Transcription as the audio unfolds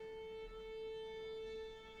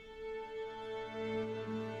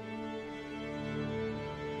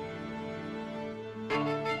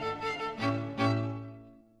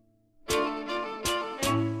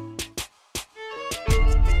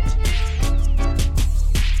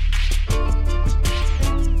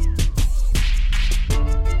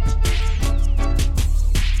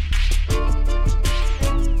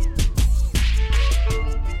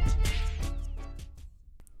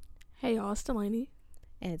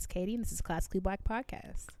is Katie, and this is Classically Black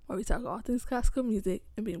Podcast, where we talk all things classical music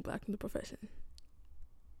and being black in the profession.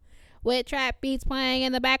 with trap beats playing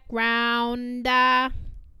in the background.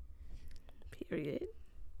 Period.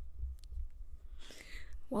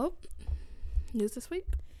 Well, news this week.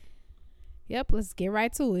 Yep, let's get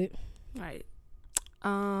right to it. All right.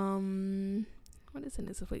 What is in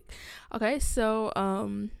this week? Okay,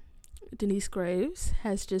 so Denise Graves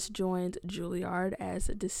has just joined Juilliard as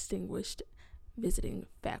a distinguished visiting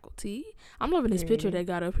faculty. I'm loving this picture they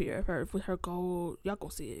got up here of her with her gold. Y'all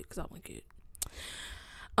gonna see it because I'll link it.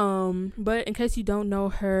 But in case you don't know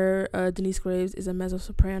her, Denise Graves is a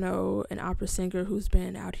mezzo-soprano and opera singer who's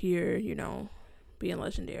been out here, you know, being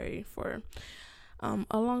legendary for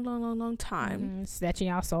a long time. Snatching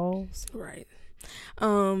our souls. Right.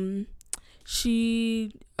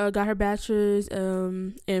 She got her bachelor's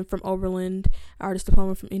from Oberlin, artist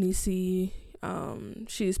diploma from NEC.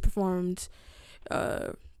 She's performed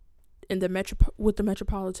in with the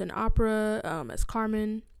Metropolitan Opera as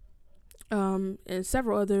Carmen, and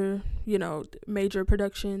several other, you know, major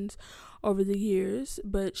productions over the years.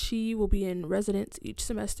 But she will be in residence each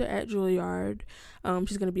semester at Juilliard.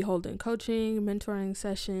 She's going to be holding coaching, mentoring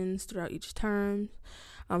sessions throughout each term.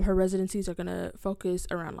 Her residencies are going to focus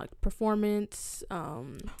around like performance,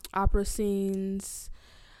 opera scenes,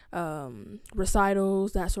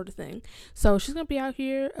 recitals, that sort of thing. So she's going to be out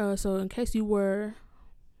here. So in case you were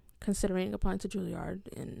considering applying to Juilliard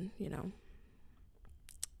and, you know,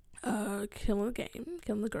 killing the game,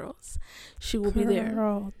 killing the girls, she will be there.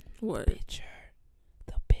 What? The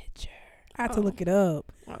picture. I had to look it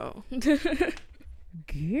up. Oh.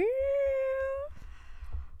 Girl.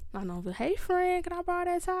 I know, but hey friend, can I borrow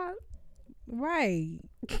that top? Right.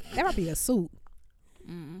 That might be a suit.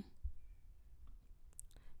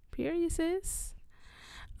 Period, sis.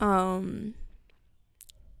 Yeah,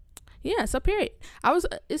 so period.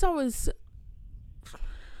 It's always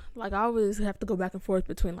like, I always have to go back and forth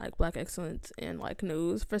between like Black excellence and like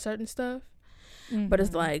news for certain stuff. But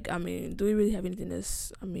it's like, I mean, do we really have anything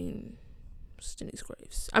that's, I mean, it's Denise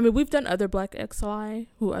Graves. I mean, we've done other Black XLI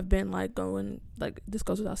who have been like going, like, this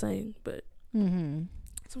goes without saying, but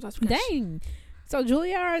sometimes dang. So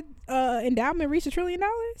Juilliard endowment reached $1 trillion?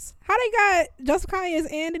 How they got Joseph Conyers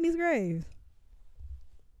and Denise Graves?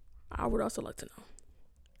 I would also like to know.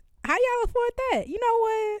 How y'all afford that? You know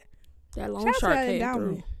what? That loan shark came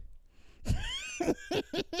endowment through.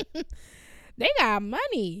 They got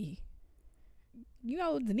money. You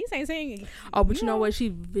know, Denise ain't saying. Oh, but you know what? She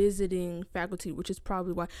visiting faculty, which is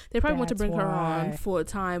probably why they probably want to bring her on full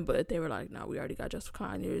time, but they were like, "No, we already got Joseph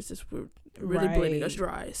Conyers. We're really bleeding us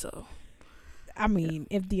dry." So, I mean,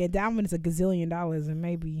 if the endowment is $1 gazillion, then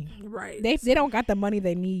maybe they don't got the money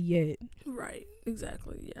they need yet. Right.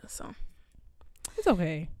 Exactly. Yeah. So it's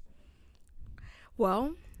okay.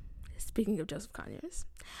 Well, speaking of Joseph Conyers,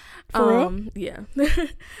 for real? Yeah.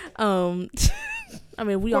 I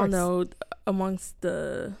mean, we all know amongst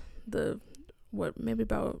the what, maybe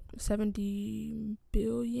about 70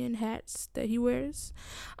 billion hats that he wears.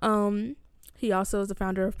 He also is the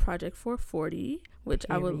founder of Project 440, which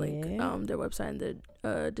I will link their website in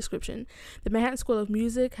the description. The Manhattan School of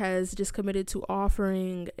Music has just committed to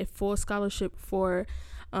offering a full scholarship for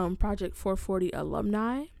Project 440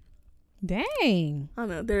 alumni. Dang. I don't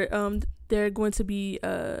know. They're going to be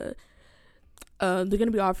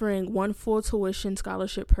offering one full tuition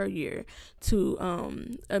scholarship per year to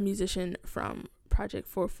a musician from Project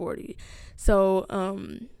 440. So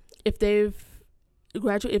if the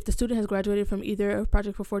student has graduated from either of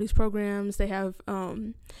Project 440's programs, they have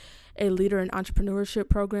a leader in entrepreneurship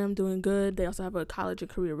program doing good. They also have a college and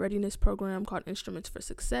career readiness program called Instruments for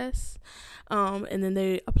Success. And then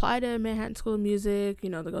they apply to Manhattan School of Music. You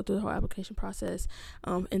know, they go through the whole application process.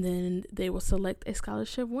 And then they will select a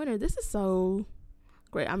scholarship winner. This is so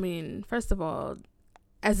great. I mean, first of all,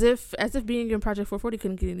 as if being in Project 440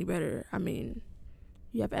 couldn't get any better. I mean,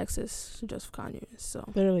 you have access to Joseph Conyers, so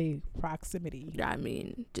literally proximity. I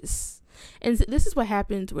mean, and this is what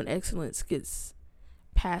happens when excellence gets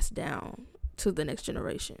passed down to the next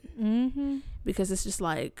generation. Because it's just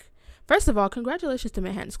like, first of all, congratulations to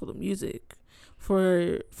Manhattan School of Music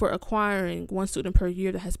for acquiring one student per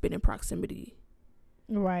year that has been in proximity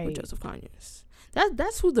with Joseph Conyers.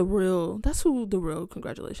 That's who the real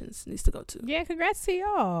congratulations needs to go to. Yeah, congrats to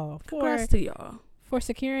y'all. For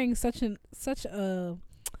securing such a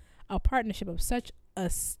partnership of such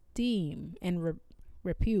esteem and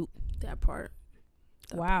repute. That part.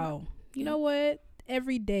 Wow. You know what?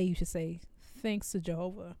 Every day you should say thanks to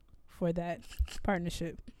Jehovah for that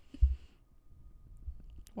partnership.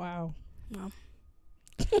 Wow.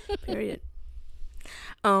 Period.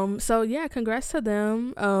 So yeah, congrats to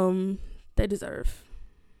them. They deserve.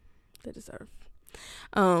 As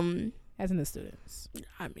in the students.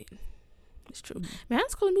 I mean, it's true. Man, High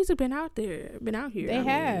School Music been out here. They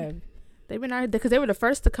have. They've been out here because they were the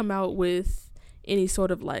first to come out with any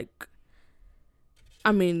sort of like.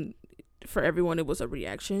 I mean, for everyone it was a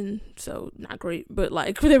reaction, so not great. But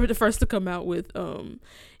like they were the first to come out with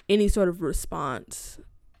any sort of response,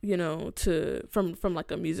 you know, to from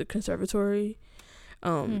like a music conservatory.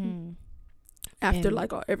 After and,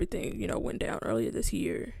 like everything, you know, went down earlier this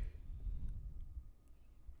year.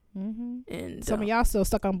 And some of y'all still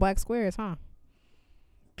stuck on black squares, huh?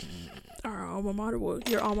 Our alma mater,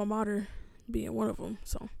 your alma mater being one of them.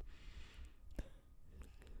 So,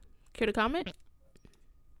 care to comment?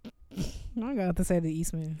 I don't got nothing to say to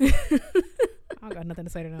Eastman. I don't got nothing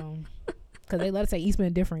to say to them because they let us say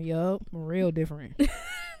Eastman different. Yup, real different.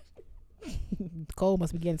 Cold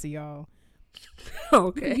must be getting to y'all.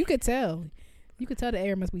 Okay, you could tell. You could tell the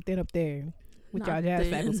air must be thin up there with y'all jazz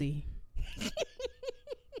faculty.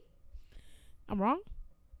 I'm wrong.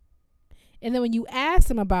 And then when you ask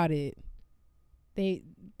them about it, they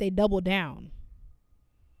double down.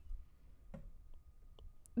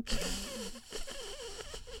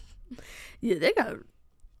 Yeah, they got.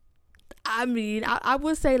 I mean, I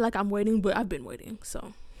would say like I'm waiting, but I've been waiting.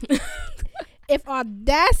 So, if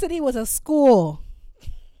Audacity was a school,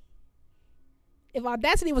 if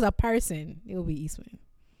Audacity was a person, it would be Eastman.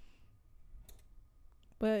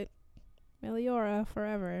 But Meliora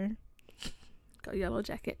forever. Go Yellow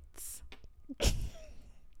Jackets.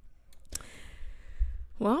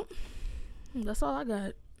 Well, that's all I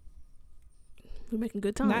got. We're making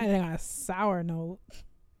good time. Not even on a sour note.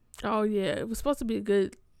 Oh yeah, it was supposed to be a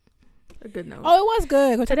good note. Oh, it was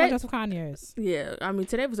good. Go check out Joseph Conyers. Yeah, I mean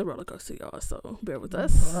today was a roller coaster, y'all. So bear with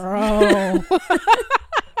us, bro.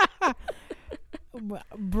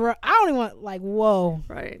 Bro, I don't even want like whoa,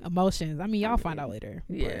 right? Emotions. I mean, y'all find out later.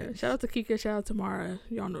 Yeah. But. Shout out to Kika. Shout out to Mara.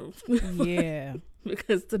 Y'all know. Yeah,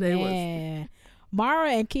 because today was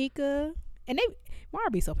Mara and Kika, and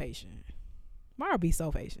Mara be so patient.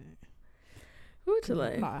 Who'd you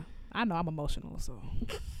like? I know I'm emotional, so.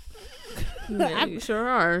 Yeah, you sure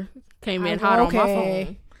are. Came in hot on my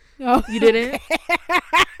phone. Oh, you didn't?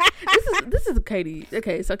 This is Katie.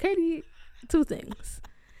 Okay, so Katie, two things.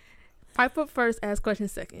 Pipe up first, ask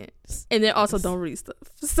questions second, and then also don't read stuff.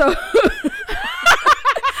 So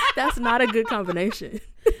that's not a good combination.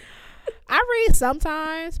 I read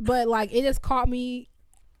sometimes, but like it just caught me.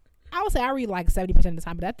 I would say I read like 70% of the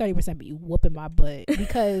time, but that 30% be whooping my butt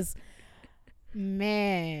because,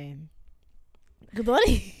 man,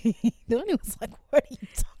 Delaney was like, "What are you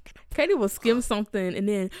talking?" Katie will skim something and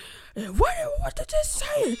then what did this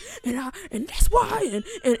say? And that's why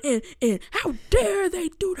and how dare they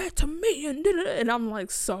do that to me and I'm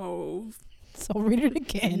like so read it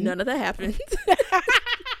again. None of that happened.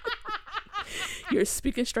 You're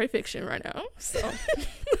speaking straight fiction right now. So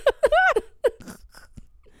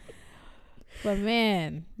but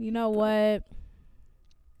man, you know what?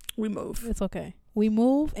 We move. It's okay. We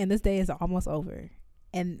move and this day is almost over.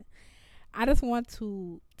 And I just want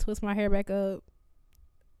to twist my hair back up,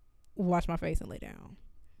 wash my face, and lay down.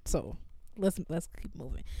 So let's keep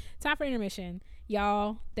moving. Time for intermission,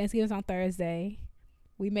 y'all. Thanksgiving's on Thursday.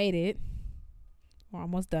 We made it. We're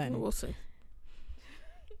almost done. We'll see.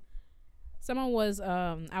 Someone was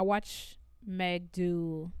I watched Meg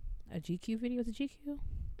do a GQ video. Was it GQ?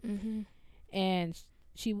 Mm-hmm. And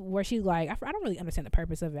she like I don't really understand the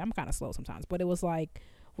purpose of it. I'm kind of slow sometimes, but it was like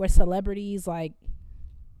where celebrities like.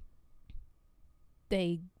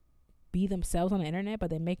 They be themselves on the internet, but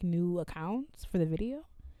they make new accounts for the video.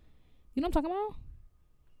 You know what I'm talking about?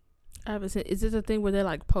 I haven't seen. Is this a thing where they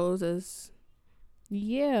like pose as?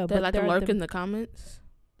 Yeah, they like lurk in the comments.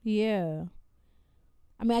 Yeah,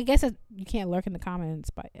 I mean, I guess you can't lurk in the comments,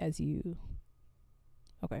 as you.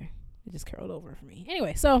 Okay, it just curled over for me.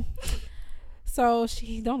 Anyway, so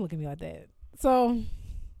she don't look at me like that. So,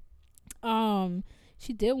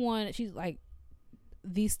 she did one. She's like,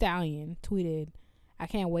 The Stallion tweeted, "I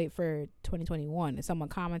can't wait for 2021." And someone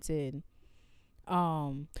commented,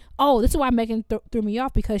 "Oh, this is why Megan threw me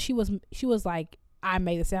off because she was like, I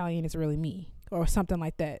made the Stallion, it's really me," or something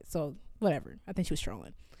like that. So whatever. I think she was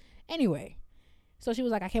trolling. Anyway, so she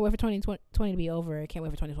was like, "I can't wait for 2020 to be over. I can't wait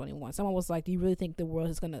for 2021." Someone was like, "Do you really think the world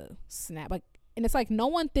is gonna snap?" Like, and it's like no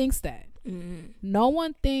one thinks that. Mm-hmm. No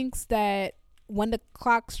one thinks that when the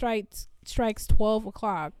clock strikes 12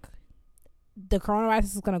 o'clock, the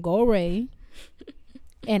coronavirus is gonna go away.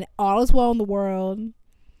 And all is well in the world,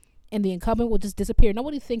 and the incumbent will just disappear.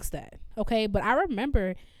 Nobody thinks that, okay? But I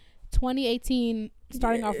remember 2018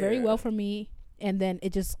 starting off very well for me, and then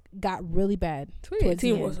it just got really bad.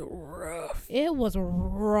 2018 was rough. It was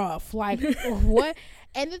rough. Like what?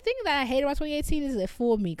 And the thing that I hated about 2018 is it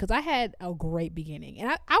fooled me because I had a great beginning,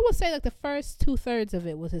 and I would say like the first 2/3 of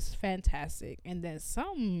it was just fantastic, and then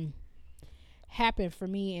something happened for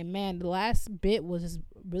me, and man, the last bit was just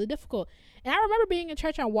really difficult. And I remember being in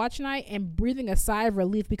church on watch night and breathing a sigh of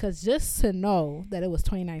relief because just to know that it was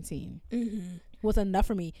 2019 was enough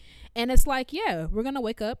for me. And it's like, yeah, we're gonna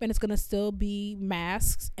wake up and it's gonna still be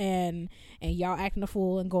masks and y'all acting a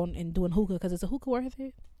fool and going and doing hookah because it's a hookah worth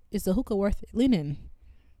it. Is the hookah worth it? Lean in.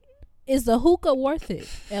 Is the hookah worth it?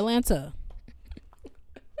 Atlanta.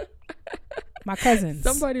 My cousins.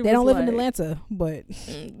 They don't live in Atlanta, but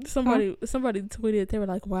somebody tweeted, they were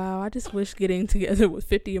like, wow, I just wish getting together with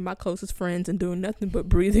 50 of my closest friends and doing nothing but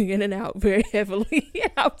breathing in and out very heavily.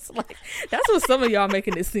 And I was like, that's what some of y'all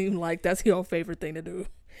making it seem like that's your favorite thing to do.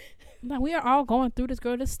 Like, we are all going through this,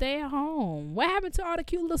 girl. Just stay at home. What happened to all the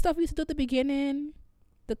cute little stuff we used to do at the beginning?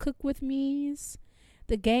 The cook with me's,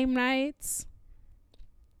 the game nights.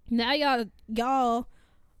 Now y'all,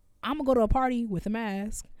 I'm gonna go to a party with a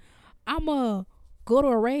mask. I'm gonna go to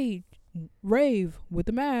a rave with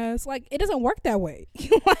the mask. Like, it doesn't work that way.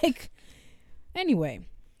 Like, anyway,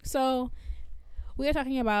 so we are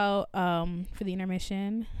talking about for the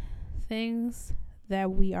intermission things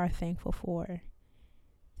that we are thankful for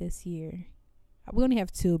this year. We only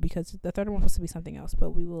have 2 because the third one was supposed to be something else, but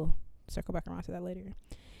we will circle back around to that later.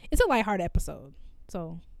 It's a lighthearted episode,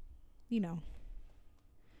 so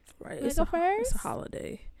right. It's a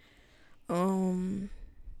holiday.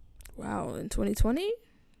 Wow, in 2020?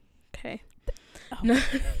 Okay. Oh. No.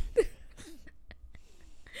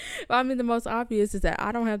 Well, I mean, the most obvious is that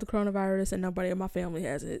I don't have the coronavirus and nobody in my family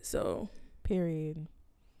has it, so. Period.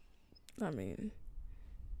 I mean.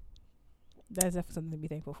 That's definitely something to be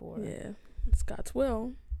thankful for. Yeah. It's God's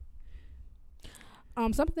will.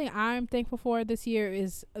 Something I'm thankful for this year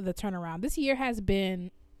is the turnaround. This year has been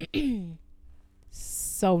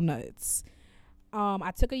so nuts.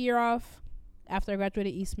 I took a year off after I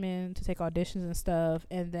graduated Eastman to take auditions and stuff,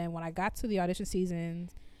 and then when I got to the audition season,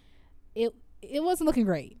 it wasn't looking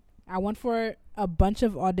great. I went for a bunch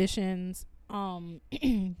of auditions.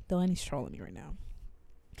 Delaney's trolling me right now,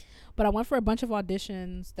 but I went for a bunch of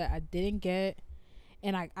auditions that I didn't get,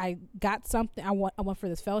 and I got something. I went for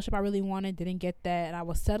this fellowship I really wanted, didn't get that, and I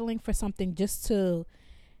was settling for something just to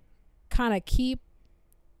kind of keep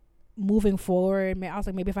moving forward. I was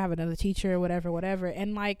like, maybe if I have another teacher, whatever,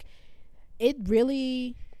 and like. It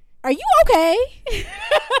really, are you okay?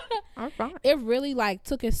 I'm fine. It really like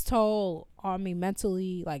took its toll on me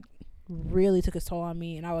mentally, like really took its toll on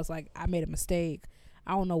me. And I was like, I made a mistake.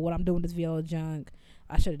 I don't know what I'm doing with this VL junk.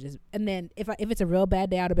 I should have just, and then if it's a real bad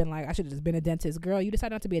day, I'd have been like, I should have just been a dentist. Girl, you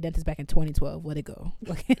decided not to be a dentist back in 2012. Let it go.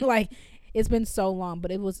 Like it's been so long, but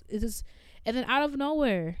it's just, and then out of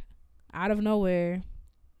nowhere,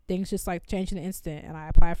 things just like changed in an instant, and I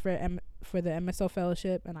applied for the MSO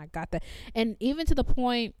fellowship, and I got that. And even to the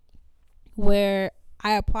point where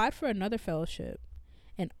I applied for another fellowship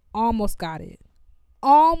and almost got it,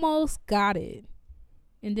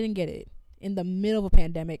 and didn't get it in the middle of a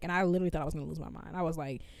pandemic, and I literally thought I was gonna lose my mind. I was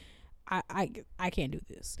like, I can't do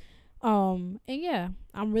this. And yeah,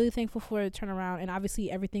 I'm really thankful for the turnaround, and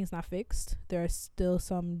obviously everything's not fixed. There's still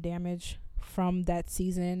some damage from that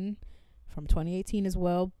season from 2018 as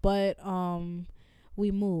well, but we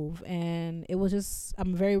move, and it was just,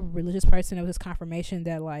 I'm a very religious person. It was just confirmation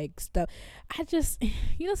that like stuff, I just I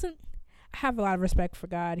have a lot of respect for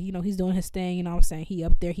God. He's doing his thing, what I'm saying, he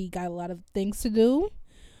up there, he got a lot of things to do.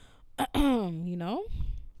 Do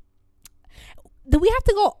we have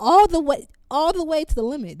to go all the way to the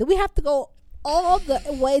limit? Do we have to go all the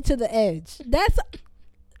way to the edge? That's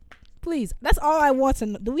all I want to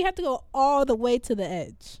know. Do we have to go all the way to the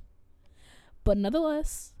edge? But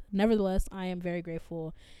nevertheless, I am very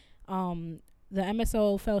grateful. The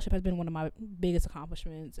MSO fellowship has been one of my biggest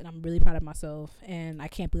accomplishments, and I'm really proud of myself. And I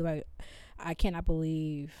cannot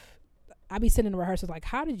believe I be sitting in rehearsals like,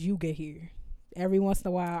 how did you get here? Every once in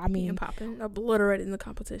a while, I mean, popping, obliterating the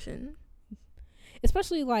competition.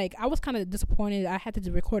 Especially like I was kind of disappointed. I had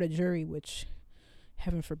to record a jury, which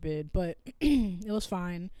heaven forbid, but it was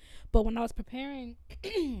fine. But when I was preparing,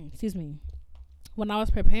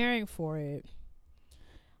 for it,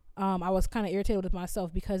 I was kind of irritated with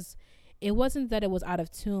myself because it wasn't that it was out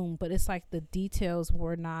of tune, but it's like the details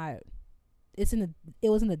were not. It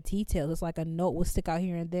was in the details. It's like a note will stick out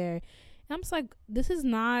here and there, and I'm just like, this is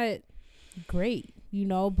not great,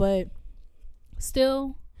 but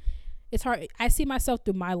still, it's hard. I see myself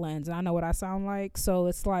through my lens, and I know what I sound like, so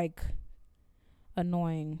it's like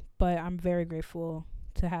annoying, but I'm very grateful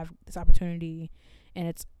to have this opportunity, and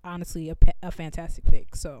it's honestly a fantastic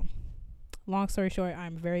pick. So, long story short,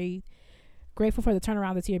 I'm very grateful for the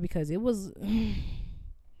turnaround this year because it was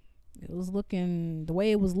looking the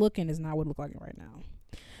way it was looking is not what it look like right now.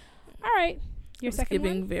 All right, your second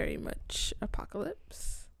giving one? very much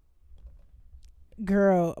apocalypse.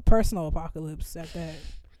 Girl, a personal apocalypse at that.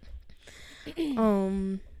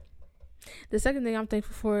 The second thing I'm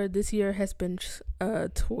thankful for this year has been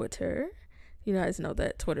Twitter. You guys know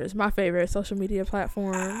that Twitter is my favorite social media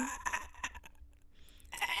platform.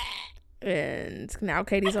 And now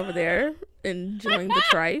Katie's over there enjoying the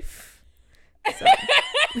trife. So.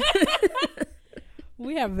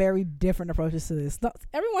 We have very different approaches to this.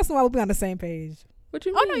 Every once in a while we'll be on the same page. What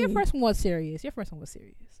you mean? Oh no, your first one was serious.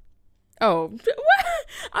 Oh, what?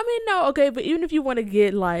 I mean, no, okay, but even if you want to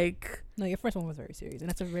get like, no, your first one was very serious, and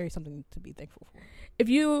that's something to be thankful for.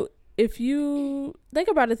 If you think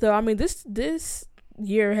about it though, I mean, this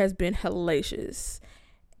year has been hellacious,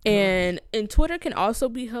 and Twitter can also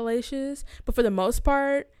be hellacious, but for the most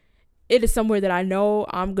part, it is somewhere that I know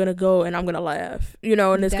I'm gonna go and I'm gonna laugh,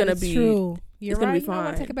 and it's gonna be true. You're it's right. gonna be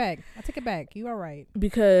fine. I take it back. You are right.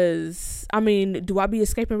 Because, I mean, do I be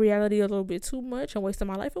escaping reality a little bit too much and wasting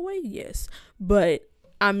my life away? Yes. But,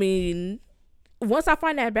 I mean, once I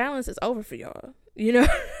find that balance, it's over for y'all.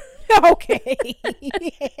 Okay.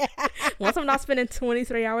 Once I'm not spending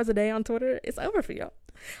 23 hours a day on Twitter, it's over for y'all.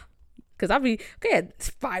 Because I'll be, okay, at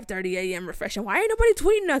 5:30 a.m. refreshing. Why ain't nobody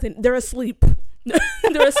tweeting nothing? They're asleep.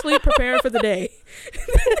 They're asleep preparing for the day.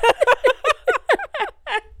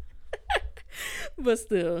 But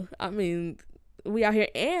still, I mean, we out here,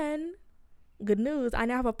 and good news, I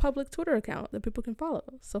now have a public Twitter account that people can follow.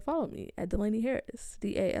 So follow me at Delaney Harris,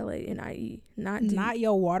 DALANIE, not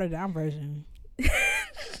your watered down version.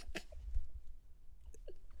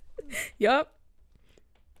 Yup.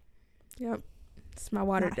 It's my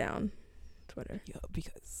watered down Twitter. Yup,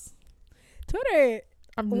 because Twitter.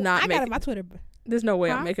 I got it, my Twitter. There's no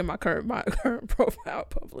way I'm making my current profile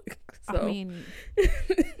public. So. I mean.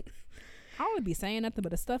 I don't be saying nothing, but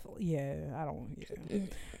the stuff, I don't. Yeah.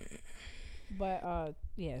 But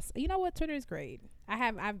yes, you know what? Twitter is great.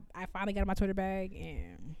 I finally got my Twitter bag,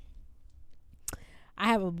 and I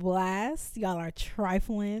have a blast. Y'all are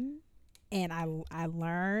trifling, and I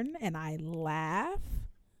learn and I laugh.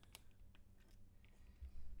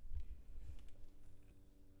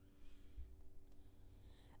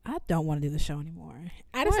 I don't want to do the show anymore.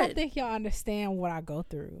 I just don't think y'all understand what I go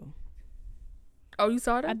through. Oh, you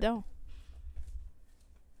saw that? I don't.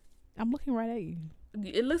 I'm looking right at you.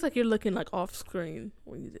 It looks like you're looking like off screen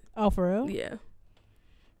when you did. Oh, for real? Yeah.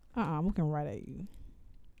 I'm looking right at you.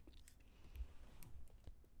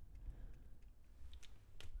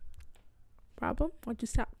 Problem? Why'd you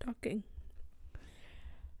stop talking?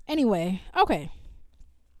 Anyway, okay.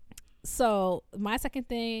 So my second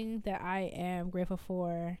thing that I am grateful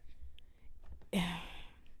for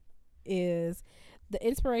is the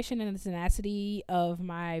inspiration and the tenacity of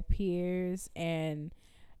my peers and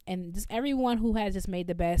just everyone who has just made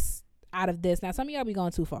the best out of this. Now, some of y'all be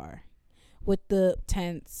going too far with the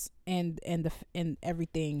tents and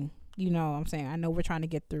everything. You know what I'm saying? I know we're trying to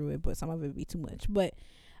get through it, but some of it be too much. But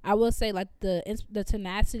I will say, like, the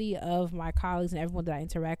tenacity of my colleagues and everyone that I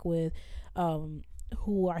interact with,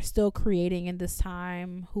 who are still creating in this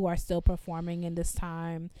time, who are still performing in this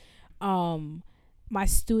time. My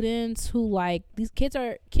students who, like, these kids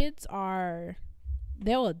are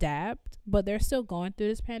they'll adapt, but they're still going through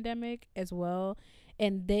this pandemic as well.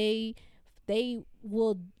 And they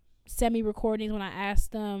will send me recordings when I ask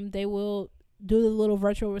them. They will do the little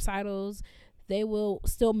virtual recitals. They will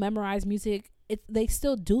still memorize music. They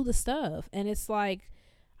still do the stuff. And it's like,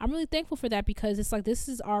 I'm really thankful for that, because it's like, this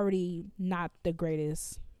is already not the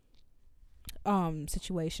greatest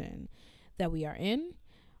situation that we are in.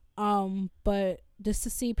 But just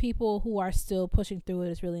to see people who are still pushing through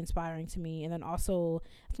it is really inspiring to me. And then also,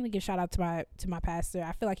 I'm gonna give a shout out to my pastor.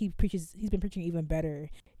 I feel like he's been preaching even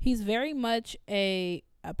better. He's very much a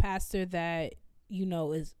pastor that,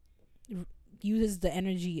 uses the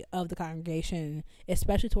energy of the congregation,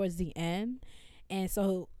 especially towards the end. And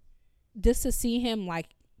so just to see him, like,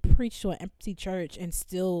 preach to an empty church and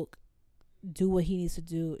still do what he needs to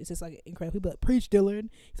do, it's just, like, incredible. People like, preach, Dylan.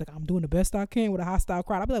 He's like, I'm doing the best I can with a hostile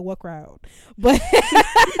crowd. I'll be like, what crowd? But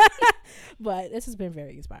this has been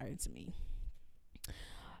very inspiring to me.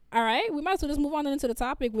 All right, we might as well just move on into the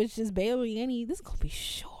topic, which is barely any. This is gonna be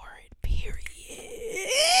short, period.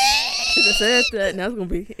 I said that. Now it's gonna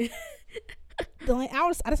be. I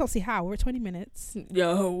just don't see how. We're 20 minutes.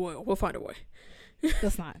 Yo, we'll find a way.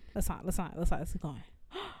 Let's not. Let's keep going.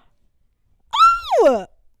 Oh,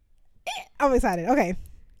 I'm excited. Okay,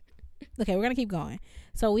 we're gonna keep going.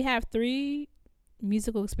 So we have 3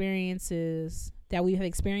 musical experiences that we have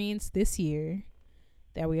experienced this year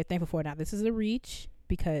that we are thankful for. Now, this is a reach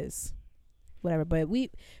because whatever, but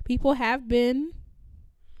people have been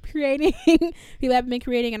creating. People have been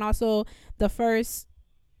creating, and also the first,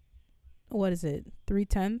 what is it,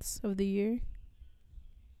 3/10 of the year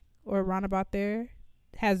or around about there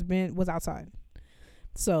was outside.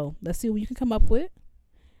 So let's see what you can come up with.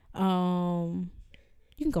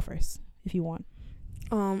 You can go first if you want.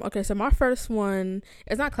 Okay, so my first one,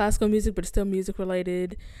 it's not classical music, but it's still music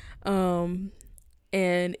related. And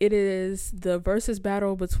it is the versus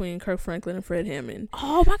battle between Kirk Franklin and Fred Hammond.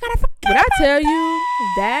 Oh my God, I forgot. But I tell you,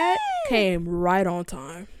 that came right on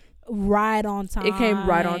time. Right on time. It came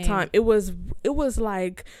right on time. It was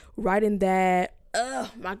like right in that.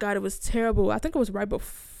 Oh my God, it was terrible. I think it was right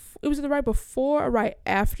before. It was either right before or right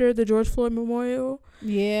after the George Floyd Memorial.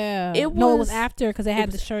 Yeah. It was after because they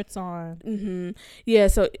had the shirts on. Mm-hmm. Yeah,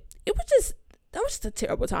 so it was just, that was just a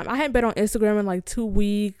terrible time. I hadn't been on Instagram in like 2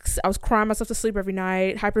 weeks. I was crying myself to sleep every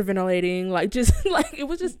night, hyperventilating, like just like it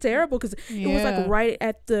was just terrible because it was like right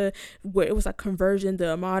at where it was like conversion, the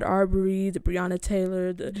Ahmaud Arbery, the Breonna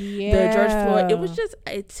Taylor, the George Floyd. It was just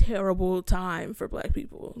a terrible time for Black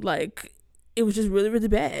people. Like, it was just really, really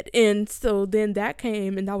bad. And so then that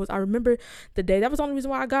came, and I remember the day, that was the only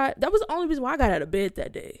reason why I got out of bed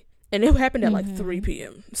that day. And it happened at like 3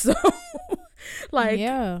 p.m. So like,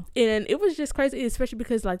 yeah. And it was just crazy, especially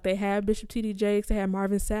because like they had Bishop T.D. Jakes, they had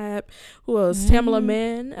Marvin Sapp, who else? Tamala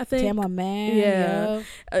Mann, I think. Tamala Mann, yeah.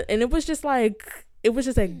 And it was just like, it was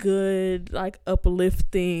just a good, like,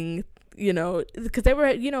 uplifting, you know, because they were,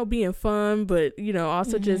 you know, being fun, but, you know,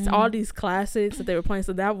 also just all these classics that they were playing.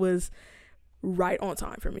 So that was right on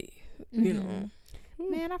time for me, you know.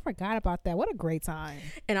 Man, I forgot about that. What a great time.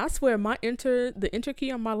 And I swear the enter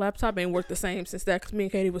key on my laptop ain't worked the same since that, because me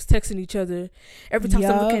and Katie was texting each other every time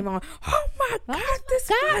something came on. Oh my God, this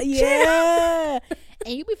God, yeah.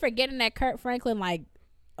 And you be forgetting that Kirk Franklin, like,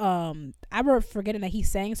 I remember forgetting that he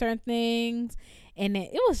sang certain things, and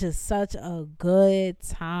it was just such a good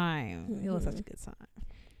time. It was such a good time.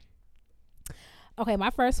 Okay,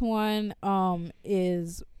 my first one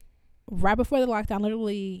is right before the lockdown,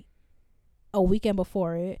 literally a weekend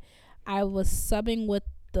before it. I was subbing with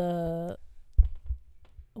the,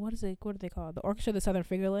 what do they call it? The Orchestra of the Southern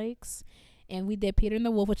Finger Lakes, and we did Peter and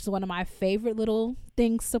the Wolf, which is one of my favorite little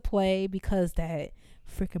things to play because that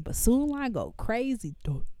freaking bassoon line go crazy.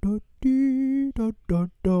 Is that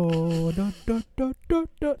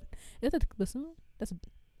the bassoon?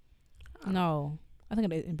 No, I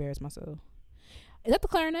think I embarrassed myself. Is that the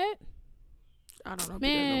clarinet? I don't know.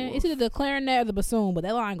 Man, it's either the clarinet or the bassoon, but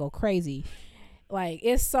that line go crazy. Like,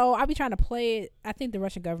 it's so, I be trying to play it. I think the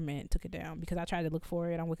Russian government took it down because I tried to look for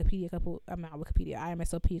it on Wikipedia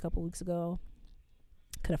IMSLP a couple weeks ago.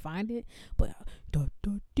 Couldn't find it, but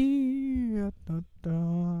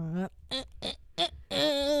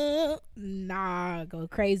go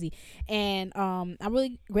crazy. And I'm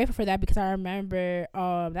really grateful for that because I remember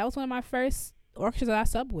that was one of my first orchestras that I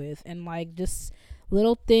subbed with, and like just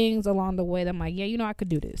little things along the way that I'm like, yeah, you know, I could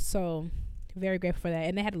do this. So very grateful for that.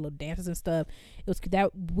 And they had little dances and stuff. It was,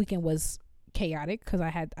 that weekend was chaotic because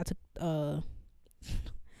I took the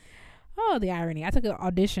irony, I took an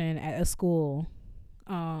audition at a school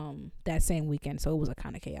that same weekend, so it was a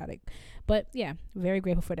kind of chaotic, but yeah, very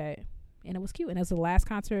grateful for that. And it was cute, and it was the last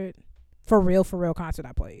concert for real concert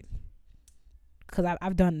I played, because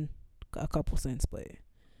I've done a couple since, but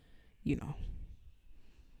you know,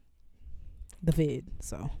 the vid.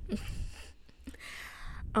 So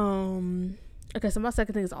okay, so my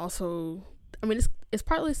second thing is also, I mean,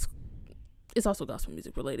 it's also gospel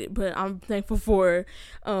music related, but I'm thankful for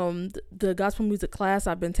the gospel music class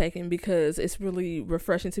I've been taking, because it's really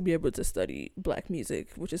refreshing to be able to study Black music,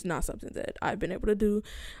 which is not something that I've been able to do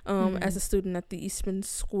as a student at the Eastman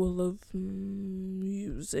School of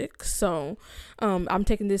Music. So I'm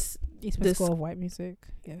taking this School of White Music,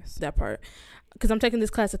 yes, that part, because I'm taking this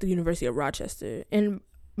class at the University of Rochester, and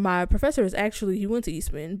my professor is actually, he went to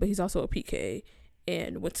Eastman, but he's also a PK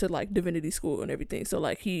and went to like divinity school and everything. So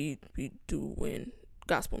like he doing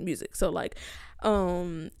gospel music. So like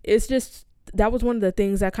it's just, that was one of the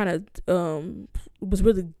things that kind of was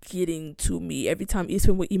really getting to me every time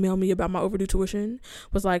Eastman would email me about my overdue tuition.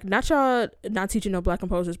 Was like, not y'all not teaching no Black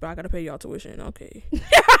composers, but I gotta pay y'all tuition. Okay.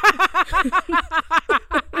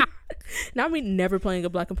 Now, I mean, never playing a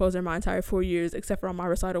Black composer in my entire 4 years, except for on my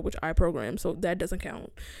recital, which I programmed, so that doesn't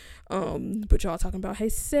count. But y'all talking about, hey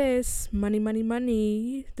sis,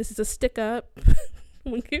 money, this is a stick up.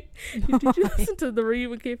 Did you listen to the read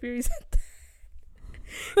when Kid Fury said that?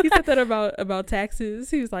 He said that about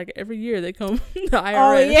taxes. He was like, every year they come the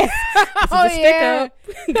IRS. Oh yeah. Oh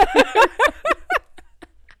yeah.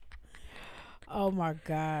 Oh my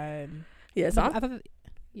God. Yeah, so I thought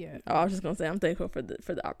yeah. Oh, I was just gonna say I'm thankful for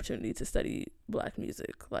the opportunity to study Black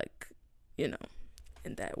music, like, you know,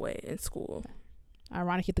 in that way in school.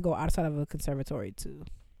 Ironic you have to go outside of a conservatory to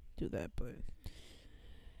do that, but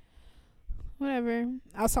whatever.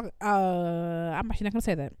 I was talking. I'm actually not gonna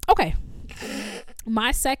say that. Okay.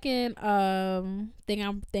 My second thing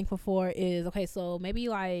I'm thankful for is, okay, so maybe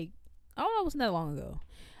like, oh, it wasn't that long ago.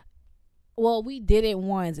 Well, we did it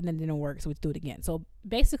once and then it didn't work, so we do it again. So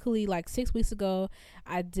basically, like 6 weeks ago,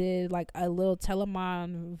 I did like a little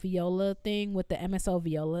Telemann viola thing with the MSO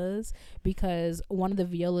violas because one of the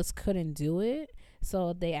violas couldn't do it.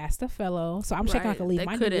 So they asked a fellow. So I'm shaking like a leaf.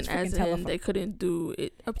 They couldn't, as in they couldn't do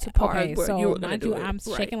it up to par. Okay, where so you were mind you, I'm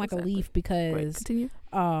shaking like a leaf because continue.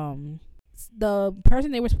 The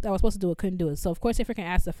person that was supposed to do it couldn't do it. So of course they freaking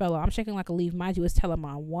asked the fellow. I'm shaking like a leaf. Mind you, it's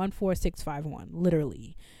Telemann 14651,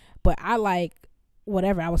 literally. But I like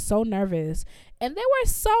whatever. I was so nervous, and they were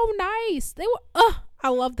so nice. They were I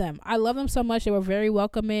love them. I love them so much. They were very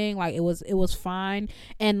welcoming. Like it was fine.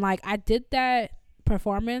 And like I did that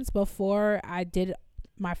performance before I did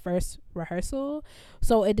my first rehearsal,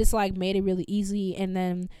 so it just like made it really easy. And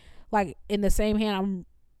then like in the same hand, I'm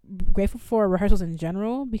grateful for rehearsals in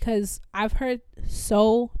general because I've heard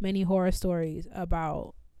so many horror stories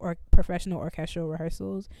about professional orchestral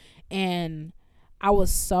rehearsals, and I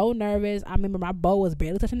was so nervous. I remember my bow was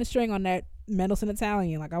barely touching the string on that Mendelssohn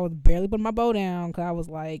Italian. Like I was barely putting my bow down because I was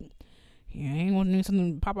like, yeah, I ain't gonna need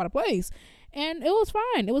something to pop out of place. And it was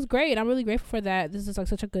fine. It was great. I'm really grateful for that. This is like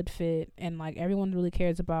such a good fit, and like everyone really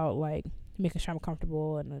cares about like making sure I'm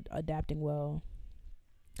comfortable and adapting well.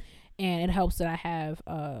 And it helps that I have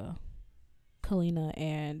Kalina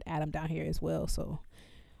and Adam down here as well. So,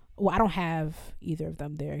 well, I don't have either of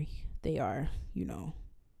them there. They are, you know,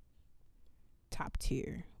 top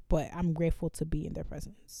tier, but I'm grateful to be in their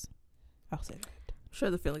presence. I'll say that. I'm sure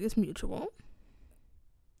the feeling is mutual.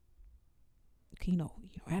 You know,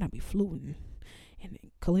 Adam be fluting and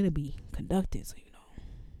Kalina be conducting, so you know,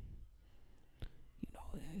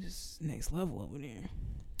 it's just next level over there.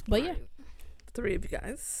 But yeah, three of you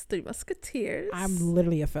guys, three musketeers. I'm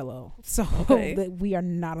literally a fellow, so okay. We are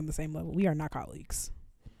not on the same level. We are not colleagues.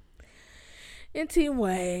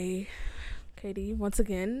 Anyway, Katie, once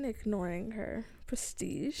again, ignoring her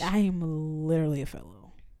prestige. I am literally a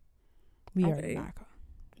fellow. We are not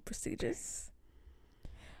prestigious.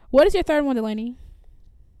 What is your third one, Delaney?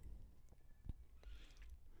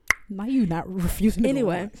 Now you not refusing to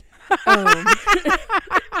anyway.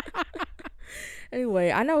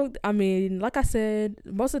 Anyway, I mean, like I said,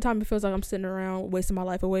 most of the time it feels like I'm sitting around wasting my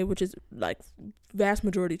life away, which is like vast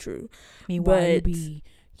majority true. Meanwhile,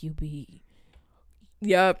 you be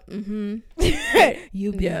Yep.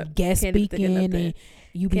 You be guest speaking and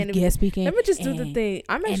you be guest speaking. Let me just do the thing.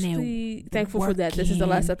 I'm actually thankful for that. This is the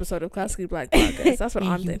last episode of Classically Black Podcast. That's what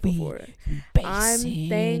I'm thankful for. I'm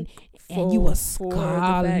thankful and you a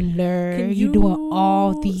scholar. You doing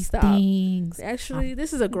all these things. Actually,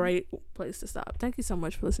 this is a great place to stop. Thank you so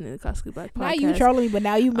much for listening to Classically Black Podcast. Now you trolling me, but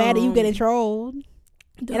now you mad that you getting trolled.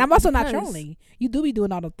 And I'm also not trolling. You do be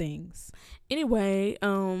doing all the things. Anyway,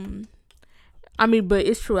 I mean, but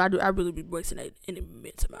it's true. I really be wasting an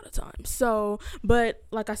immense amount of time. So, but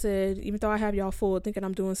like I said, even though I have y'all fooled thinking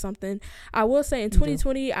I'm doing something, I will say in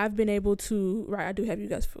 2020 I've been able to. Right, I do have you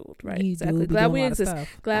guys fooled. Right, exactly. Glad we exist.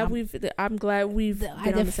 I'm glad we've been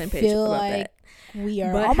on the same page about that. We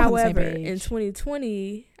are. But however, in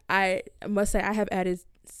 2020, I must say I have added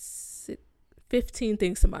 15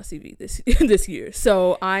 things to my CV this year.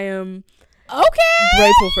 So I am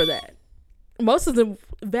grateful for that. Most of them,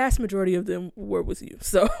 vast majority of them were with you.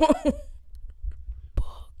 So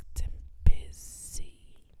booked and busy.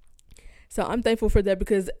 So I'm thankful for that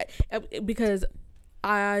because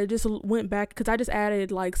I just went back because I just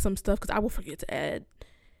added like some stuff because I will forget to add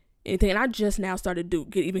anything, and I just now started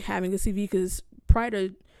even having a CV because prior to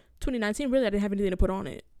 2019, really I didn't have anything to put on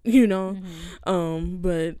it, you know.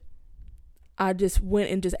 But I just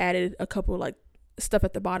went and just added a couple like stuff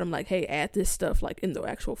at the bottom, like, hey, add this stuff like in the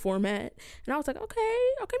actual format. And I was like, okay,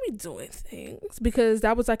 me doing things, because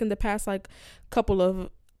that was like in the past like couple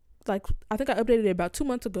of like, I think I updated it about 2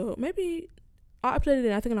 months ago. Maybe I updated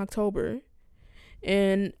it I think in October,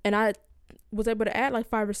 and I was able to add like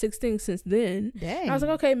 5 or 6 things since then. Dang. And I was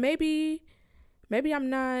like, okay, maybe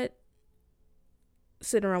I'm not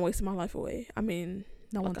sitting around wasting my life away. I mean,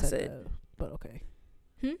 no one said that, but okay.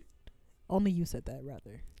 Only you said that,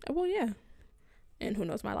 rather. Well, yeah. And who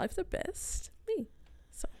knows my life the best? Me.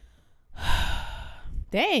 So.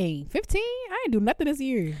 Dang, 15? I ain't do nothing this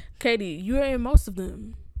year. Katie, you're in most of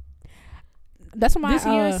them. That's what my this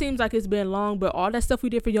year seems like it's been long, but all that stuff we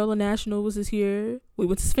did for YOLO National was this year. We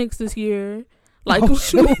went to Sphinx this year. Like,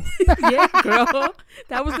 yeah, girl,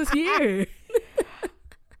 that was this year.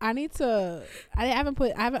 I haven't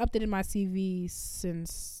updated my CV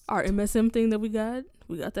since our MSM thing that we got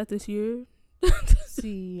that this year.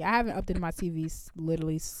 See, I haven't updated my CV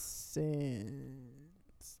literally since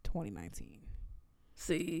 2019.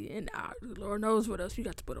 See, and Lord knows what else you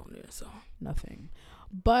got to put on there. So nothing,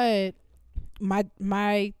 but my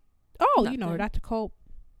nothing. You know, Dr. Cope.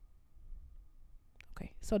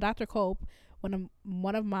 Okay, so Dr. Cope, one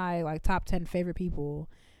of my like top 10 favorite people.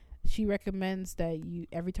 She recommends that you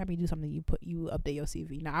every time you do something you update your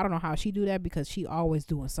CV. Now I don't know how she do that because she always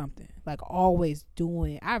doing something, like always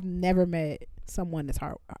doing. I've never met someone as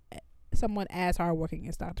hardworking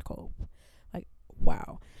as Dr. Cole. Like,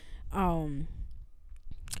 wow.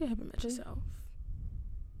 You haven't met yourself.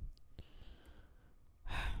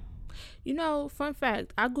 You know, fun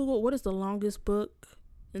fact, I googled what is the longest book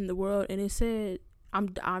in the world, and it said,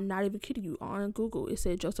 I'm not even kidding you, on Google it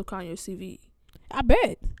said Joseph Conyers CV. I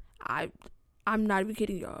bet. I'm not even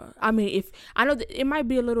kidding y'all. I mean, if I know that it might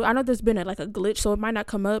be a little, I know there's been a glitch, so it might not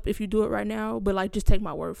come up if you do it right now, but like just take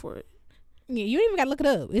my word for it. Yeah, you don't even gotta look it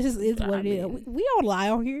up. It's what it is. We don't lie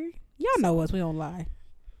on here. Y'all know us. We don't lie.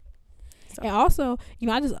 So. And also, you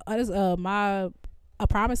know, I just my A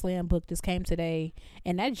Promised Land book just came today,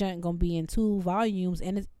 and that junk gonna be in 2 volumes,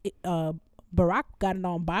 and Barack got it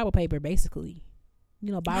on Bible paper, basically.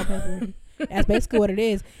 You know, Bible paper. That's basically what it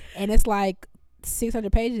is, and it's like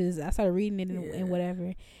 600 pages. I started reading it and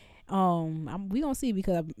whatever. We gonna see,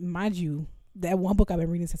 because mind you, that one book I've been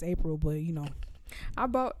reading since April, but you know, I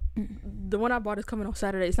bought the one I bought is coming on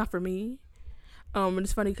Saturday. It's not for me. And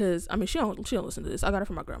it's funny because I mean she don't listen to this. I got it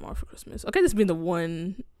from my grandma for Christmas. Okay, this has been the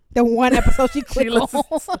one episode she clicked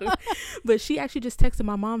on. But she actually just texted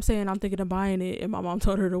my mom saying I'm thinking of buying it, and my mom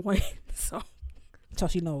told her to wait. So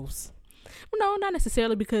she knows. No, not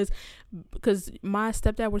necessarily, because my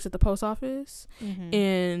stepdad works at the post office,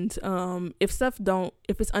 and if it's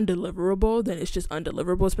undeliverable, then it's just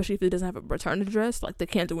undeliverable, especially if it doesn't have a return address. Like, they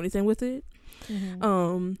can't do anything with it.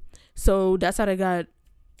 So that's how they got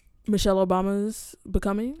Michelle Obama's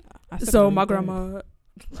Becoming. So my grandma,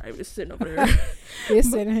 right, is sitting over there.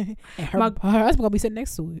 It's sitting, and her husband gonna be sitting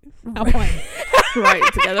next to it. I'm playing. Right,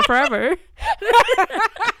 together forever.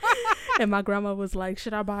 And my grandma was like,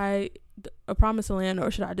 should I buy A Promised Land,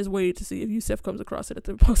 or should I just wait to see if Yusef comes across it at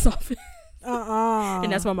the post office?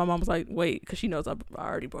 And that's why my mom was like, wait, because she knows I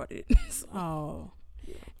already bought it. So.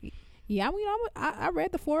 Yeah, I mean, I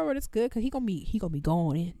read the foreword. It's good because he gonna be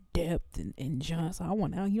going in depth and John. So I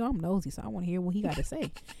want to, you know, I'm nosy, so I want to hear what he got to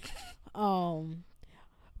say.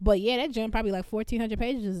 But yeah, that jump probably like 1,400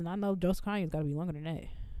 pages, and I know Joseph Conyers got to be longer than that.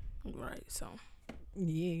 Right. So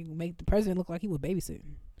yeah, make the president look like he was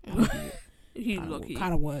babysitting. He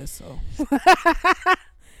kind of was. So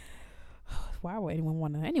why would anyone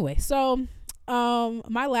want to? Anyway, so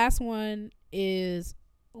my last one is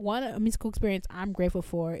a musical experience I'm grateful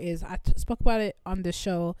for. Is I spoke about it on the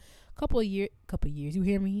show a couple of years. You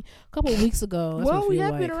hear me? A couple of weeks ago. That's well, we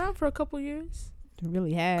have been around for a couple of years.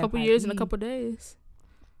 Really have. A couple years and a couple of days.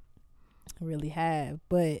 Really have.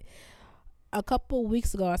 But a couple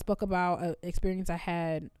weeks ago, I spoke about an experience I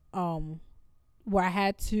had where I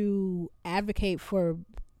had to advocate for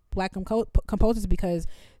Black composers because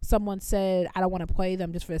someone said I don't want to play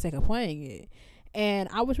them just for the sake of playing it. And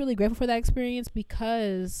I was really grateful for that experience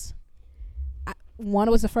because it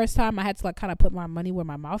was the first time I had to like kind of put my money where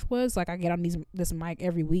my mouth was. Like, I get on this mic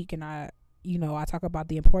every week, and I talk about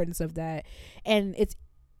the importance of that. And it's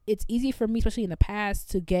easy for me, especially in the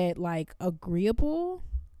past, to get like agreeable,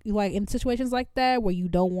 like in situations like that where you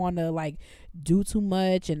don't want to like do too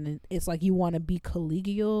much, and it's like you want to be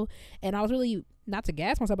collegial. And I was really, not to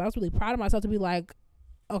gas myself, but I was really proud of myself to be like,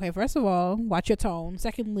 okay, first of all, watch your tone.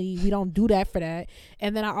 Secondly, we don't do that for that.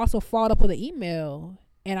 And then I also followed up with an email,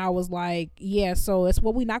 and I was like, yeah, so it's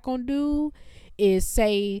what we're not gonna do is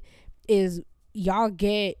y'all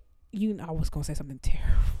get, I was gonna say something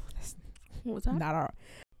terrible. What was that? Not our,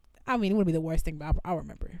 I mean, it would be the worst thing, but I'll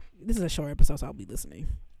remember. This is a short episode, so I'll be listening.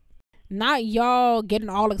 Not y'all getting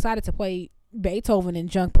all excited to play Beethoven and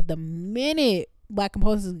junk, but the minute Black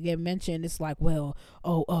composers get mentioned, it's like, well,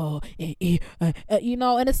 you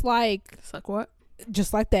know, and it's like what?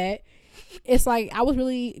 Just like that. It's like I was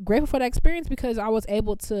really grateful for that experience because I was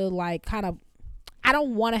able to like kind of, I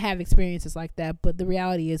don't want to have experiences like that, but the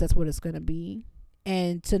reality is that's what it's gonna be.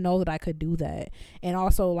 And to know that I could do that, and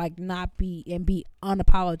also like not be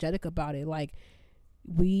unapologetic about it. Like,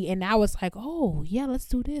 and I was like, oh yeah, let's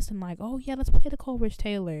do this, and like, oh yeah, let's play the Coleridge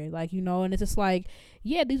Taylor, like, you know, and it's just like,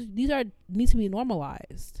 yeah, these are need to be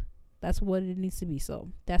normalized. That's what it needs to be. So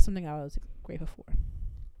that's something I was grateful for.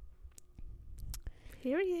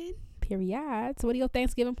 Period. So what are your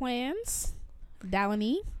Thanksgiving plans,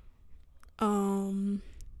 Dalani? I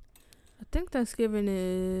think Thanksgiving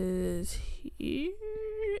is here.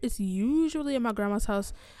 It's usually at my grandma's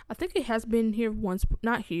house. I think it has been here once,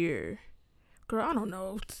 not here. Girl, I don't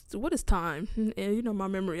know. What is time? And you know my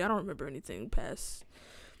memory. I don't remember anything past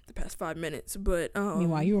the past 5 minutes. But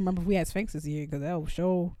meanwhile, you remember if we had Sphinx this year, because that will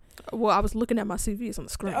show. Well, I was looking at my CVs on the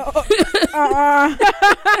screen.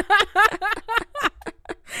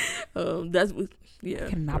 That's yeah. I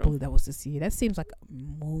cannot believe that was this year. That seems like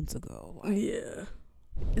moons ago. Like, yeah.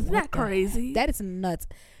 Isn't that crazy? That is nuts.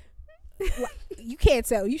 You can't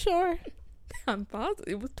tell. You sure? I'm positive.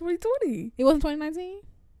 It was 2020. It wasn't 2019?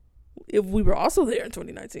 If we were also there in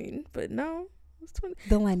 2019, but no, it was 20.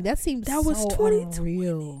 Delaney, that seems that was so 2020.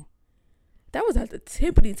 unreal. That was at the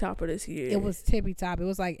tippity top of this year. It was tippy top. It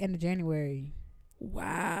was like end of January.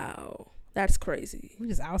 Wow, that's crazy. We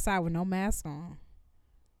just outside with no mask on.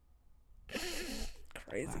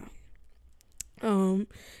 Crazy. Wow.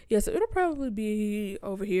 Yeah, so it'll probably be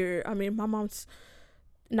over here. I mean, my mom's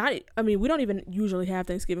not, I mean, we don't even usually have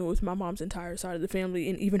Thanksgiving with my mom's entire side of the family,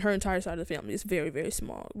 and even her entire side of the family is very, very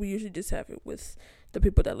small. We usually just have it with the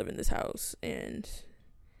people that live in this house and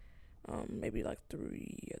maybe like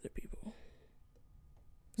 3 other people.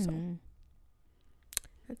 So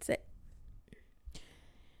that's it.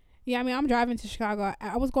 Yeah, I mean, I'm driving to Chicago.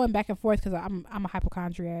 I was going back and forth because I'm a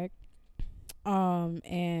hypochondriac,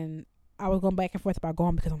 and I was going back and forth about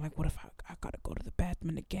going because I'm like, what if I gotta go to the bathroom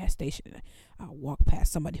in the gas station and I'll walk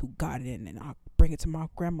past somebody who got it and I'll bring it to my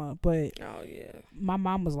grandma. But oh yeah, my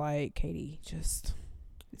mom was like, Katie, just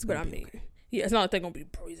it's. But I mean, okay. Yeah, it's not like they're gonna be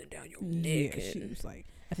breathing down your neck. Yeah, she was like,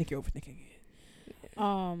 I think you're overthinking it.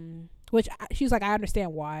 Yeah. Which she was like, I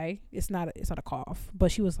understand why it's not a cough,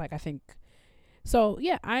 but she was like, I think. So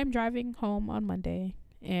yeah, I'm driving home on Monday,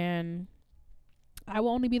 and I will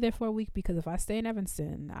only be there for a week because if I stay in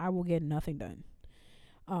Evanston, I will get nothing done.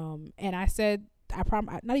 And I said,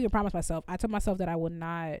 not even promised myself. I told myself that I would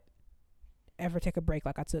not ever take a break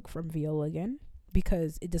like I took from viola again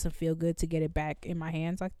because it doesn't feel good to get it back in my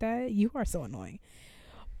hands like that. You are so annoying.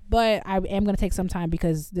 But I am gonna take some time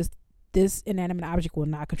because this inanimate object will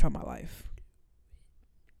not control my life.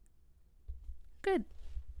 Good.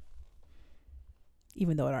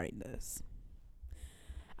 Even though it already does.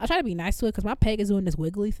 I'll try to be nice to it because my peg is doing this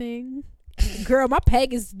wiggly thing. Girl, my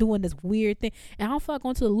peg is doing this weird thing. And I don't feel like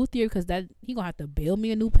going to the luthier because that he gonna have to build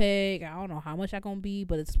me a new peg. I don't know how much I gonna be,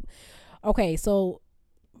 but it's okay. So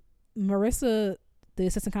Marissa, the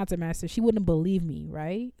assistant concert master, she wouldn't believe me,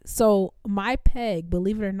 right? So my peg,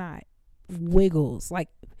 believe it or not, wiggles. Like,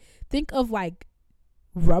 think of like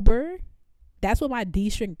rubber. That's what my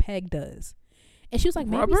D-string peg does. And she was like,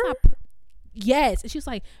 maybe rubber? It's not. Yes. And she was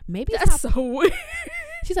like, maybe it's That's not. so weird.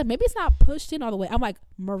 She's like, maybe it's not pushed in all the way. I'm like,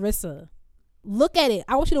 Marissa, look at it.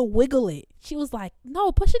 I want you to wiggle it. She was like,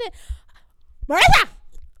 no, push it in. Marissa,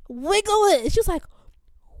 wiggle it. And she was like,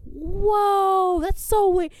 whoa, that's so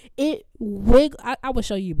weird. It I will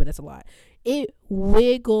show you, but that's a lot. It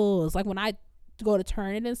wiggles. Like when I go to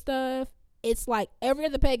turn it and stuff, it's like every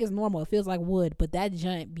other peg is normal. It feels like wood, but that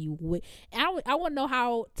giant be wood. I want to know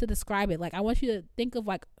how to describe it. Like I want you to think of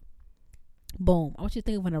like, boom. I want you to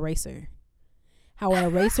think of an eraser. How an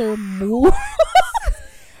eraser moves.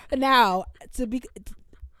 Now,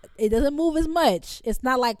 it doesn't move as much. It's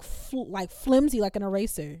not like flimsy like an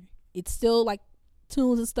eraser. It's still like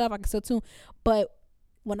tunes and stuff. I can still tune. But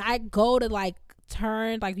when I go to like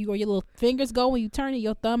turn, like your little fingers go when you turn it,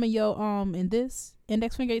 your thumb and your and this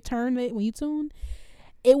index finger turn it when you tune,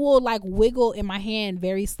 it will like wiggle in my hand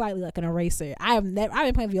very slightly like an eraser. I've been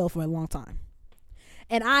playing viola for a long time.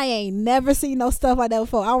 And I ain't never seen no stuff like that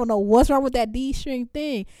before. I don't know what's wrong with that D-string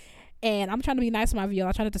thing. And I'm trying to be nice to my viola.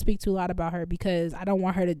 I try not to speak too loud about her because I don't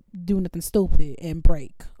want her to do nothing stupid and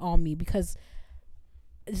break on me. Because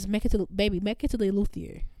just make it to the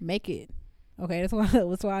luthier. Make it. Okay, that's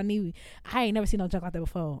what I need. I ain't never seen no junk like that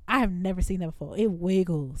before. I have never seen that before. It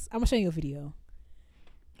wiggles. I'm gonna show you a video.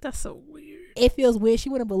 That's so weird. It feels weird. She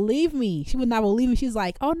wouldn't believe me. She would not believe me. She's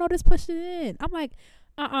like, oh no, just push it in. I'm like,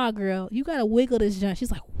 girl, you gotta wiggle this junk.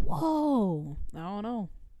 She's like, whoa. I don't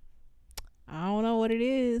know what it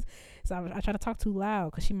is. So I try to talk too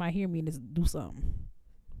loud because she might hear me and just do something.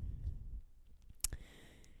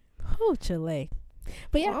 Oh, Chile.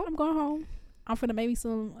 But yeah, I'm going home. I'm finna make me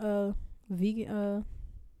some vegan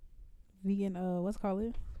what's it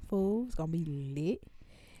called, food. It's gonna be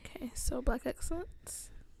lit. Okay, so Black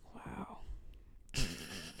excellence. Wow.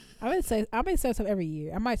 I might say something every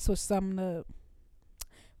year. I might switch something up.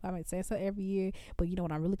 I might say so every year, but you know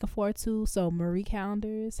what I'm really looking forward to? So Marie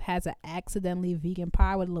Callender's has an accidentally vegan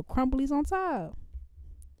pie with little crumblies on top,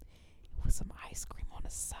 with some ice cream on the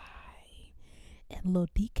side, and a little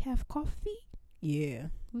decaf coffee. Yeah,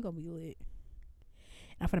 we're gonna be lit.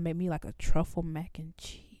 And I'm gonna make me like a truffle mac and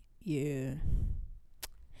cheese. Yeah,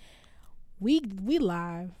 we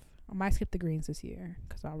live. I might skip the greens this year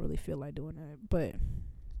because I don't really feel like doing that, but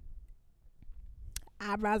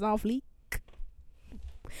eyebrows off fleek.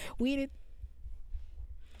 We did.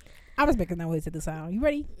 I was making noise at the sound. You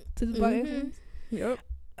ready to do Black Excellence? Yep.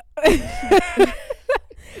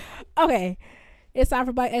 Okay, it's time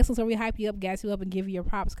for Black Excellence, where we hype you up, gas you up, and give you your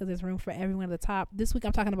props because there's room for everyone at the top. This week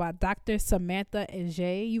I'm talking about Dr. Samantha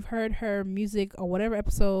Ajay. You've heard her music or whatever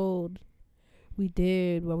episode we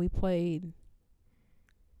did where we played.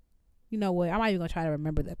 You know what? I'm not even gonna try to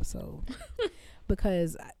remember the episode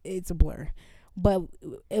because it's a blur. But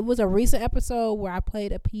it was a recent episode where I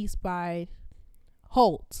played a piece by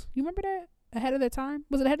Holt. You remember that? Ahead of Their Time?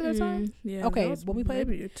 Was it Ahead of Their Time? Yeah. Okay, when we played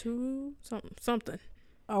maybe 2 something.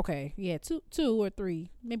 Okay, yeah, two or three,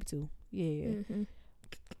 maybe 2. Yeah. Mm-hmm.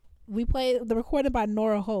 We played the recording by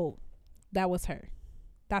Nora Holt. That was her,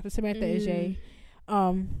 Dr. Samantha Ajay.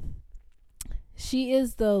 She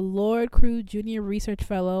is the Lord Crew Junior Research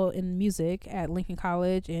Fellow in Music at Lincoln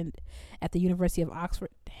College and at the University of Oxford.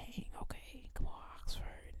 Dang, okay, come on,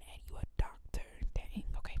 Oxford, and you a doctor. Dang,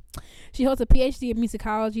 okay. She holds a PhD in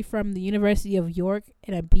musicology from the University of York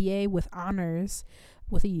and a BA with honors,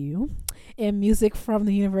 with a U, in music from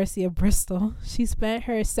the University of Bristol. She spent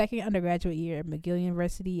her second undergraduate year at McGill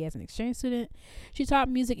University as an exchange student. She taught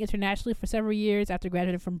music internationally for several years after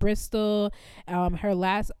graduating from Bristol. Her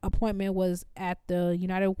last appointment was at the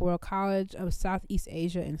United World College of Southeast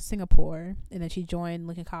Asia in Singapore, and then she joined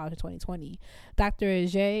Lincoln College in 2020. Dr.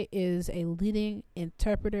 Ajay is a leading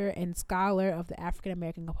interpreter and scholar of the African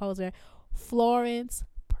American composer Florence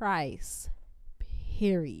Price.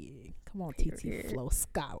 Period. Come on, TT Flow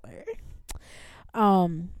Scholar.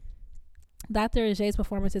 Dr. Ajay's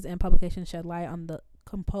performances and publications shed light on the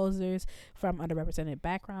composers from underrepresented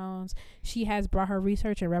backgrounds. She has brought her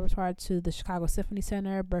research and repertoire to the Chicago Symphony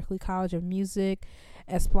Center, Berklee College of Music,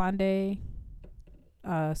 Esplande,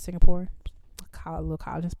 Singapore, little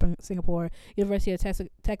college in Singapore, University of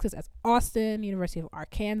Texas at Austin, University of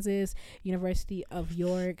Arkansas, University of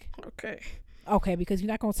York. Okay, because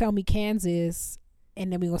you're not gonna tell me Kansas and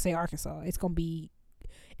then we're gonna say Arkansas. It's gonna be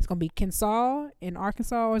Kansas and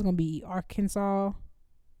Arkansas, or it's gonna be Arkansas,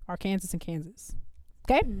 Arkansas, and Kansas.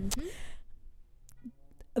 Okay. Mm-hmm.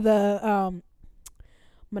 The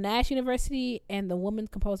Monash University and the Women's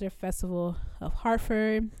Composer Festival of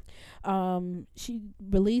Hartford. She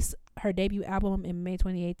released her debut album in May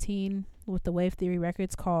 2018 with the Wave Theory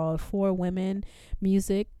Records called For Women,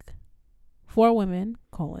 Music for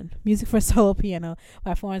Solo Piano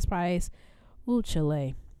by Florence Price. Ooh,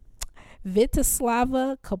 Chile.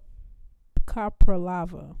 Vitislava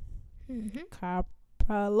Kapralova.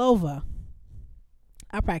 Kapralova.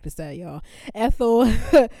 I practiced that, y'all. Ethel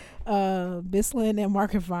Bislin and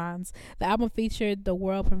Margaret Vons. The album featured the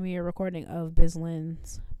world premiere recording of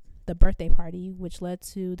Bislin's The Birthday Party, which led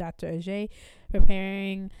to Dr. Ajay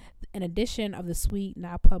preparing an edition of the suite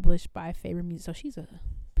now published by Faber Music. So she's an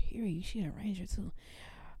arranger too.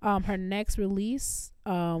 Her next release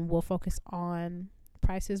will focus on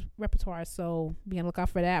Price's repertoire, so be on the lookout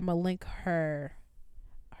for that. I'm gonna link her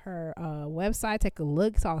website. Take a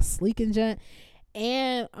look. It's all sleek and gent.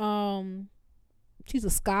 And she's a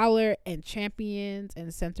scholar and champions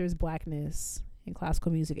and centers Blackness in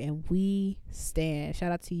classical music, and we stand.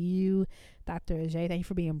 Shout out to you, Dr. Ajay. Thank you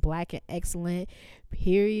for being Black and excellent.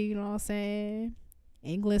 Period. You know what I'm saying?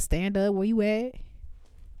 England, stand up. Where you at?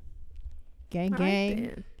 Gang,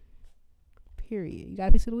 gang. Period. You got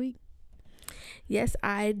a piece of the week? Yes,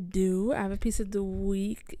 I do. I have a piece of the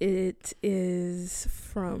week. It is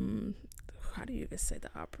from, how do you even say the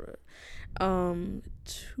opera?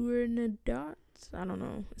 Turandot. I don't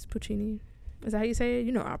know. It's Puccini. Is that how you say it?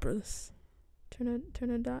 You know operas.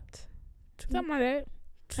 Turandot. Something like that.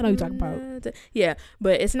 I know what you're talking about. Yeah,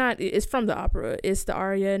 but it's not. It's from the opera. It's the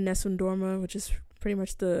aria Nessun Dorma, which is pretty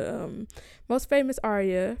much the most famous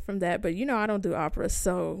aria from that. But I don't do operas,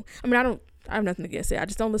 so I have nothing against it. I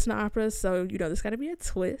just don't listen to operas, so there's got to be a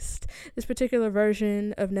twist. This particular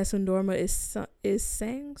version of Nessun Dorma is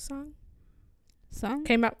sung.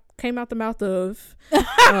 Came out the mouth of so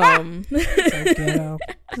ghetto.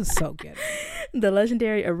 This is so ghetto. The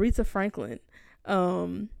legendary Aretha Franklin.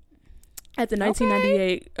 At the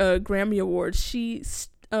 1998 Grammy Awards, she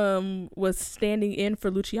was standing in for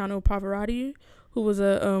Luciano Pavarotti, who was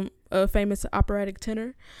a famous operatic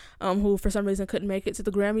tenor, who for some reason couldn't make it to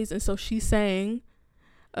the Grammys, and so she sang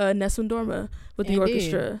Nessun Dorma with the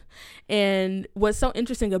orchestra. And what's so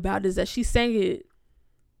interesting about it is that she sang it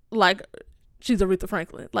like she's Aretha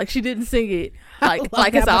Franklin. Like, she didn't sing it like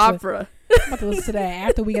it's an opera. I'm about to listen to that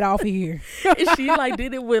after we get off of here. And she like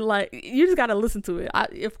did it with like, you just gotta listen to it.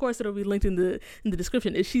 Of course it'll be linked in the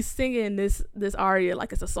description. Is she's singing this aria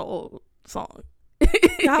like it's a soul song.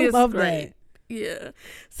 I love that. Yeah.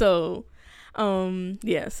 So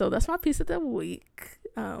so that's my piece of the week.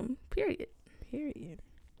 Period.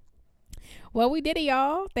 Well, we did it,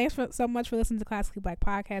 y'all. Thanks so much for listening to Classically Black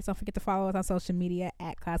Podcast. Don't forget to follow us on social media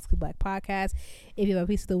at Classically Black Podcast. If you have a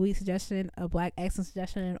piece of the week suggestion, a Black accent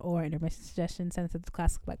suggestion, or intermission suggestion, send it to the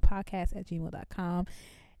classicallyblackpodcast@gmail.com.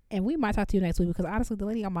 And we might talk to you next week, because honestly, the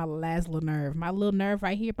lady on my last little nerve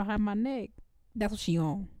right here behind my neck, that's what she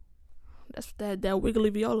on. That's that wiggly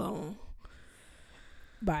viola on.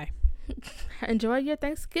 Bye. Enjoy your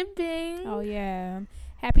Thanksgiving. Oh, yeah.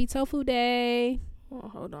 Happy Tofu Day. Oh,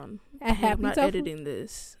 hold on. I'm not editing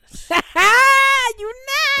this. You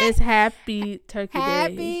not. It's Happy Turkey Day.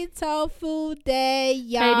 Happy Tofu Day,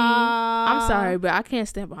 y'all. Katie, I'm sorry, but I can't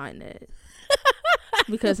stand behind that.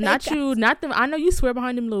 Because not them. I know you swear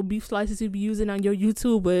behind them little beef slices you be using on your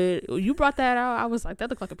YouTube, but you brought that out. I was like, that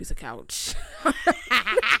looked like a piece of couch.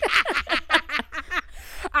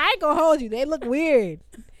 I ain't gonna hold you. They look weird.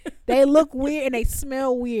 They look weird and they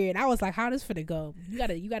smell weird. I was like, how this finna go? You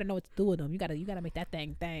gotta know what to do with them. You gotta make that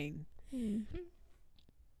thing. Mm-hmm.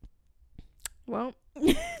 Well,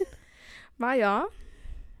 bye y'all.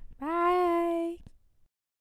 Bye.